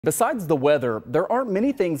Besides the weather, there aren't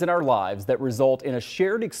many things in our lives that result in a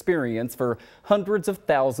shared experience for hundreds of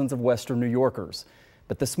thousands of Western New Yorkers.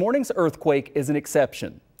 But this morning's earthquake is an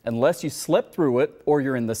exception. Unless you slept through it or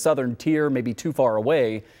you're in the southern tier, maybe too far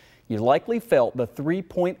away, you likely felt the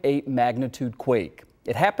 3.8 magnitude quake.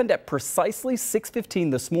 It happened at precisely 6:15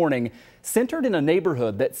 this morning, centered in a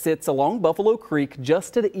neighborhood that sits along Buffalo Creek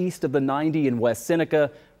just to the east of the 90 in West Seneca,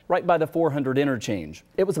 right by the 400 interchange.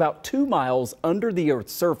 It was about 2 miles under the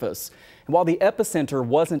Earth's surface. And while the epicenter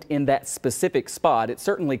wasn't in that specific spot,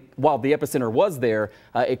 while the epicenter was there,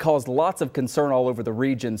 it caused lots of concern all over the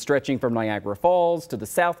region, stretching from Niagara Falls to the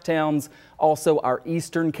south towns, also our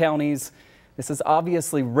eastern counties. This is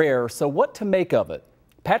obviously rare, so what to make of it?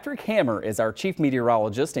 Patrick Hammer is our chief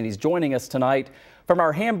meteorologist, and he's joining us tonight from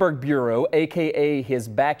our Hamburg Bureau, aka his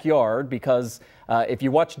backyard, because if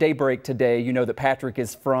you watch Daybreak today, you know that Patrick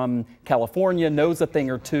is from California, knows a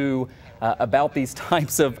thing or two about these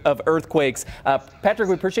types of earthquakes. Patrick,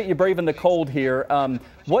 we appreciate you braving the cold here.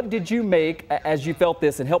 What did you make as you felt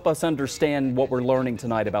this, and help us understand what we're learning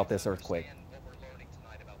tonight about this earthquake?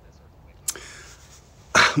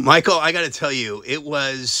 Michael, I got to tell you, it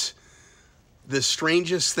was the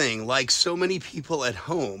strangest thing. Like so many people at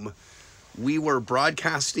home, we were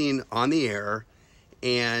broadcasting on the air,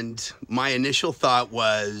 and my initial thought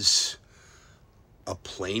was a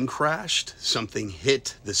plane crashed, something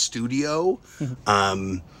hit the studio,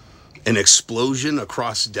 an explosion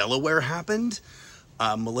across Delaware happened.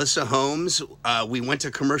 Melissa Holmes, we went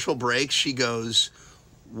to commercial break. She goes,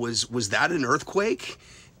 was that an earthquake?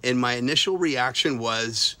 And my initial reaction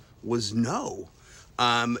was no.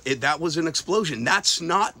 That was an explosion. That's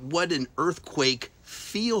not what an earthquake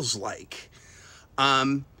feels like.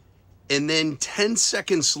 And then 10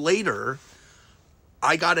 seconds later,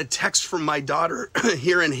 I got a text from my daughter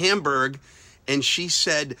here in Hamburg, and she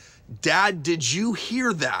said, "Dad, did you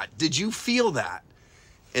hear that? Did you feel that?"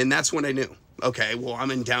 And that's when I knew, okay, well,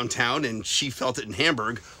 I'm in downtown and she felt it in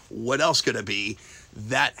Hamburg. What else could it be?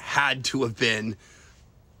 That had to have been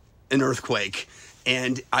an earthquake.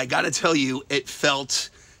 And I got to tell you, it felt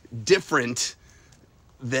different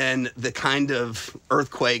than the kind of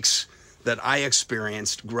earthquakes that I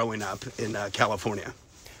experienced growing up in California.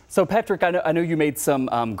 So Patrick, I know you made some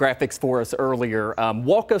graphics for us earlier.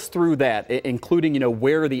 Walk us through that, including,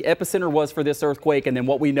 where the epicenter was for this earthquake, and then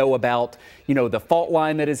what we know about, the fault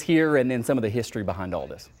line that is here, and then some of the history behind all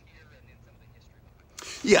this.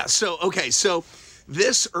 Yeah, so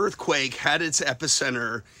this earthquake had its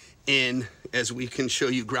epicenter in, as we can show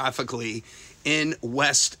you graphically, in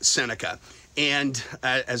West Seneca, and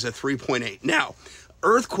as a 3.8. Now,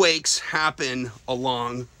 earthquakes happen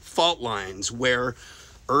along fault lines where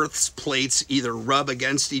Earth's plates either rub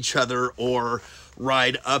against each other or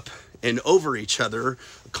ride up and over each other,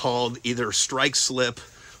 called either strike slip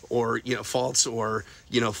or faults, or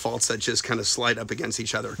faults that just kind of slide up against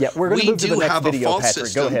each other. Yeah, we're going to move to the next video, a fault Patrick.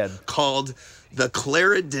 system Go ahead. Called the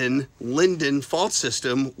Clarendon-Linden fault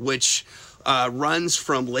system, which runs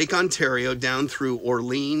from Lake Ontario down through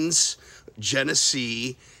Orleans,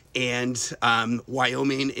 Genesee, and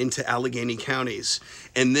Wyoming into Allegheny counties.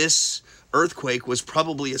 And this earthquake was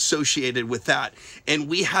probably associated with that. And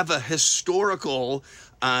we have a historical,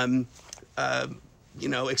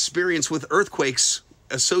 experience with earthquakes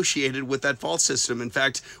associated with that fault system. In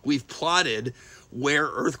fact, we've plotted where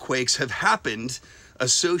earthquakes have happened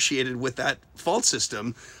associated with that fault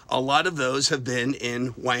system. A lot of those have been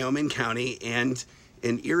in Wyoming County and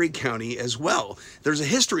in Erie County as well. There's a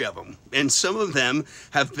history of them, and some of them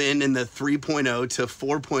have been in the 3.0 to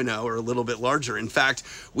 4.0 or a little bit larger. In fact,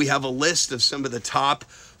 we have a list of some of the top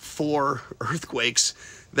 4 earthquakes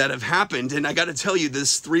that have happened, and I got to tell you,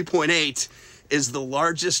 this 3.8 is the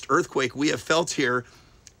largest earthquake we have felt here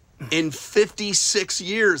in 56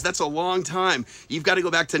 years. That's a long time. You've got to go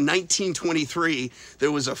back to 1923.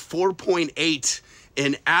 There was a 4.8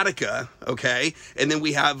 in Attica, okay? And then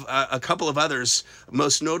we have a couple of others,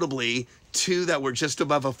 most notably 2 that were just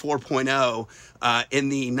above a 4.0 in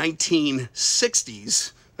the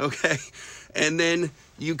 1960s, okay? And then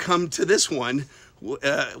you come to this one,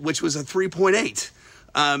 which was a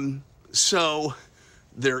 3.8. So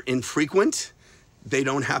they're infrequent. They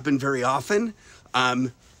don't happen very often.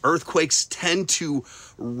 Earthquakes tend to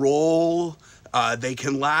roll. They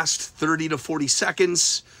can last 30 to 40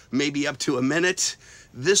 seconds, maybe up to a minute.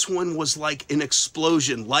 This one was like an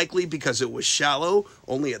explosion, likely because it was shallow,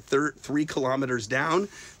 only at 3 kilometers down.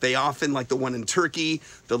 They often, like the one in Turkey,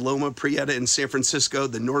 the Loma Prieta in San Francisco,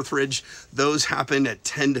 the Northridge, those happen at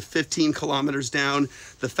 10 to 15 kilometers down.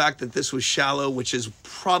 The fact that this was shallow, which is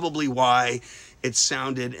probably why it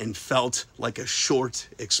sounded and felt like a short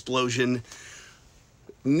explosion.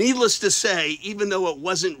 Needless to say, even though it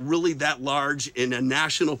wasn't really that large in a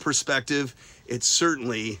national perspective, it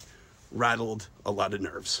certainly rattled a lot of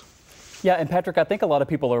nerves. Yeah, and Patrick, I think a lot of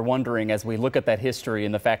people are wondering as we look at that history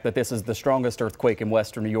and the fact that this is the strongest earthquake in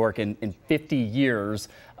Western New York in 50 years,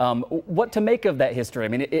 what to make of that history? I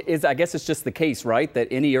mean, I guess it's just the case, right, that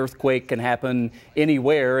any earthquake can happen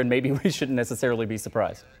anywhere, and maybe we shouldn't necessarily be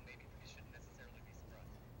surprised.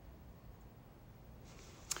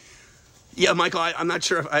 Yeah, Michael, I'm not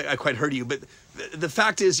sure if I quite heard you, but the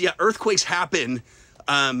fact is, yeah, earthquakes happen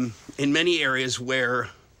in many areas where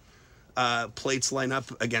plates line up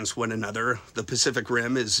against one another. The Pacific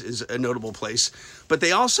Rim is a notable place, but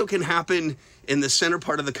they also can happen in the center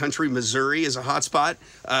part of the country. Missouri is a hot spot.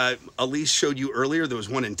 Elise showed you earlier, there was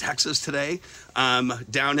one in Texas today.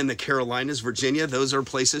 Down in the Carolinas, Virginia, those are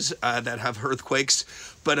places that have earthquakes.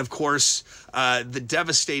 But of course, the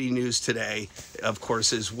devastating news today, of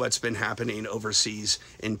course, is what's been happening overseas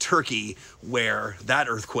in Turkey, where that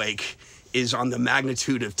earthquake is on the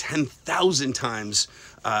magnitude of 10,000 times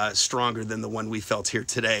stronger than the one we felt here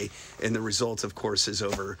today. And the result, of course, is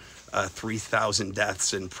over 3,000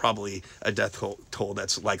 deaths and probably a death toll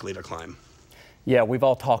that's likely to climb. Yeah, we've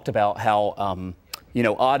all talked about how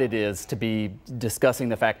odd it is to be discussing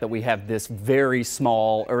the fact that we have this very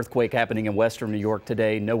small earthquake happening in Western New York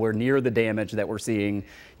today, nowhere near the damage that we're seeing,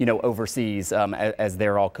 overseas as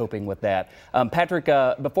they're all coping with that. Patrick,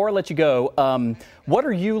 before I let you go, what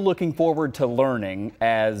are you looking forward to learning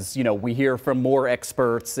as, we hear from more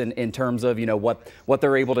experts in terms of, what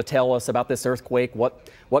they're able to tell us about this earthquake,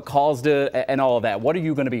 what caused it and all of that? What are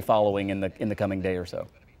you going to be following in the coming day or so?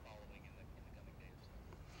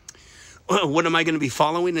 What am I going to be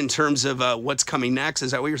following in terms of what's coming next?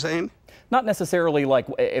 Is that what you're saying? Not necessarily like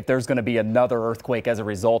if there's going to be another earthquake as a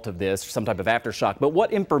result of this, some type of aftershock, but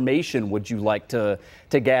what information would you like to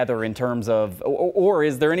gather in terms of, or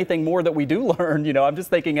is there anything more that we do learn? I'm just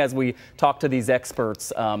thinking as we talk to these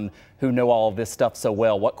experts who know all of this stuff so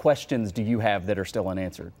well, what questions do you have that are still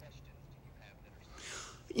unanswered?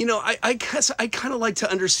 I guess I kind of like to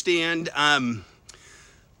understand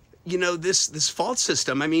this fault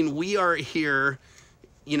system. I mean, we are here,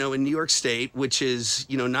 in New York State, which is,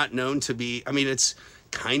 not known to be, it's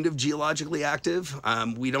kind of geologically active.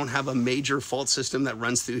 We don't have a major fault system that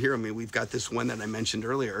runs through here. I mean, we've got this one that I mentioned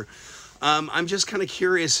earlier. I'm just kind of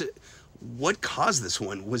curious, what caused this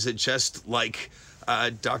one? Was it just like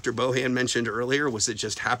Dr. Bohan mentioned earlier? Was it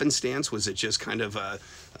just happenstance? Was it just kind of a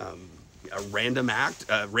random act,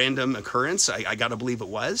 a random occurrence? I got to believe it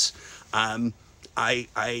was.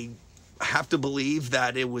 I have to believe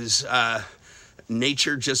that it was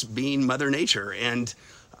nature just being Mother Nature. And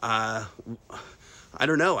I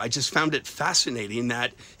don't know, I just found it fascinating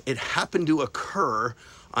that it happened to occur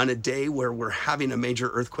on a day where we're having a major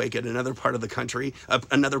earthquake in another part of the country,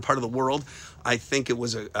 another part of the world. I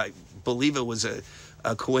believe it was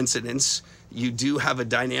a coincidence. You do have a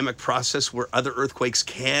dynamic process where other earthquakes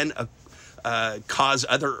can cause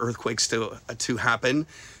other earthquakes to happen.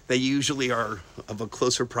 They usually are of a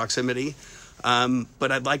closer proximity,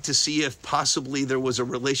 but I'd like to see if possibly there was a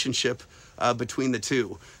relationship between the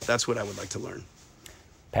two. That's what I would like to learn.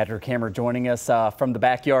 Patrick Hammer joining us from the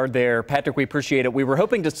backyard there. Patrick, we appreciate it. We were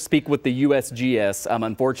hoping to speak with the USGS.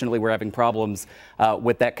 Unfortunately, we're having problems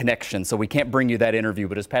with that connection, so we can't bring you that interview.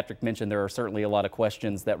 But as Patrick mentioned, there are certainly a lot of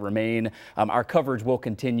questions that remain. Our coverage will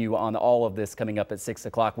continue on all of this coming up at 6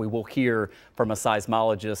 o'clock. We will hear from a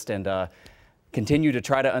seismologist and continue to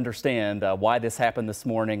try to understand why this happened this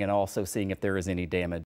morning and also seeing if there is any damage.